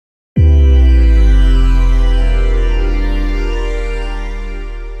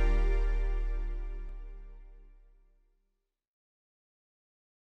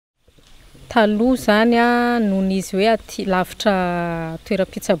Taloha zany a noho n'izy hoe aty lavitra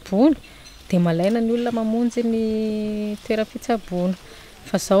toeram-pitsaboana dia malaina ny olona mamonjy ny toeram-pitsaboana.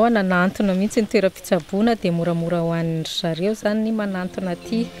 Fa zao nanantona mihitsy ny toeram-pitsaboana dia moramora ho an'ny zareo zany ny manantona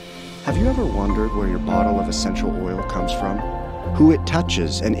aty. Have you ever wondered where your bottle of essential oil comes from? Who it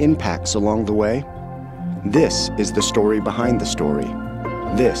touches and impacts along the way? This is the story behind the story.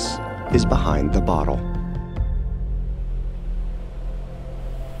 This is behind the bottle.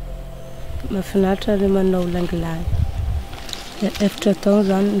 Mahafinaritra ny manao langilangy. Efatra taona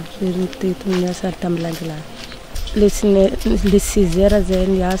zany nitety miasa tamin'ny langilangy. Le 6 heures zay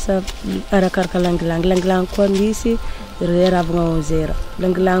niasa arakaraka langilangy. Langilangy koa misy zay ravagna 11 heures.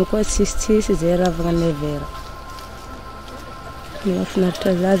 Langilangy koa 6 zay ravagna 9 heures.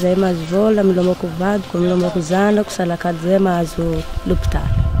 Mahafinaritra za zay mahazo vola, milomako vadiko, milomako zanako, salakady zay mahazo l'hôpital.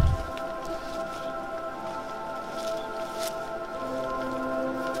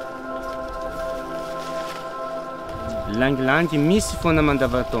 Langilangy misy foana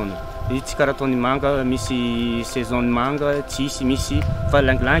mandavan-taona. Izy tsy karaha ataon'ny manga, misy saison ny manga, tsisy misy. Fa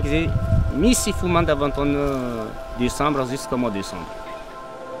langilangy zay misy fo mandavan-taona décembre jusqu'au mois de décembre.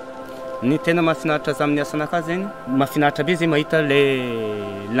 Ny tena mahafinaritra za amin'ny asanakahy zegny, mahafinaritra be zay mahita le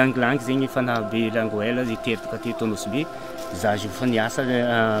langilangy zegny efa nahabe langoela zay teraka ty taonosy be. Za izy fa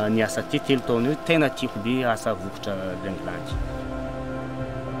niasa ty 3 taona io, tena tiako be asa vokotra langilangy.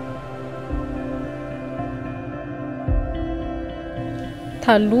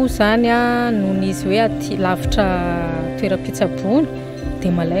 Taloha zany a noho n'izy hoe aty lavitra toeram-pitsaboana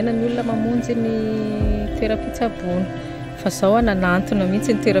dia malaina ny olona mamonjy ny toeram-pitsaboana. Fa zao nanantona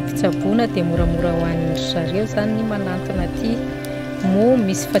mihitsy ny toeram-pitsaboana dia moramora ho an'ny zareo zany ny manantona aty. Moa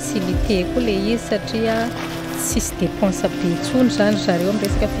misy facilité koa le izy satria tsisy dépense be intsony zany zareo amin'ny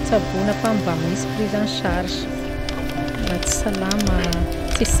resaka fitsaboana fa mba misy prise en charge. Raha tsy salama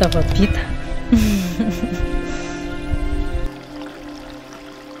tsisy zava-bita.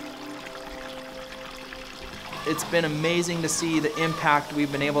 It's been amazing to see the impact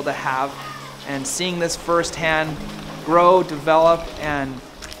we've been able to have, and seeing this firsthand grow, develop, and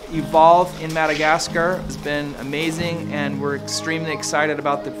evolve in Madagascar has been amazing, and we're extremely excited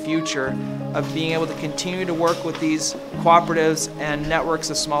about the future of being able to continue to work with these cooperatives and networks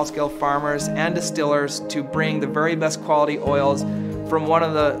of small-scale farmers and distillers to bring the very best quality oils from one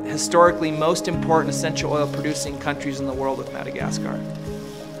of the historically most important essential oil producing countries in the world with Madagascar.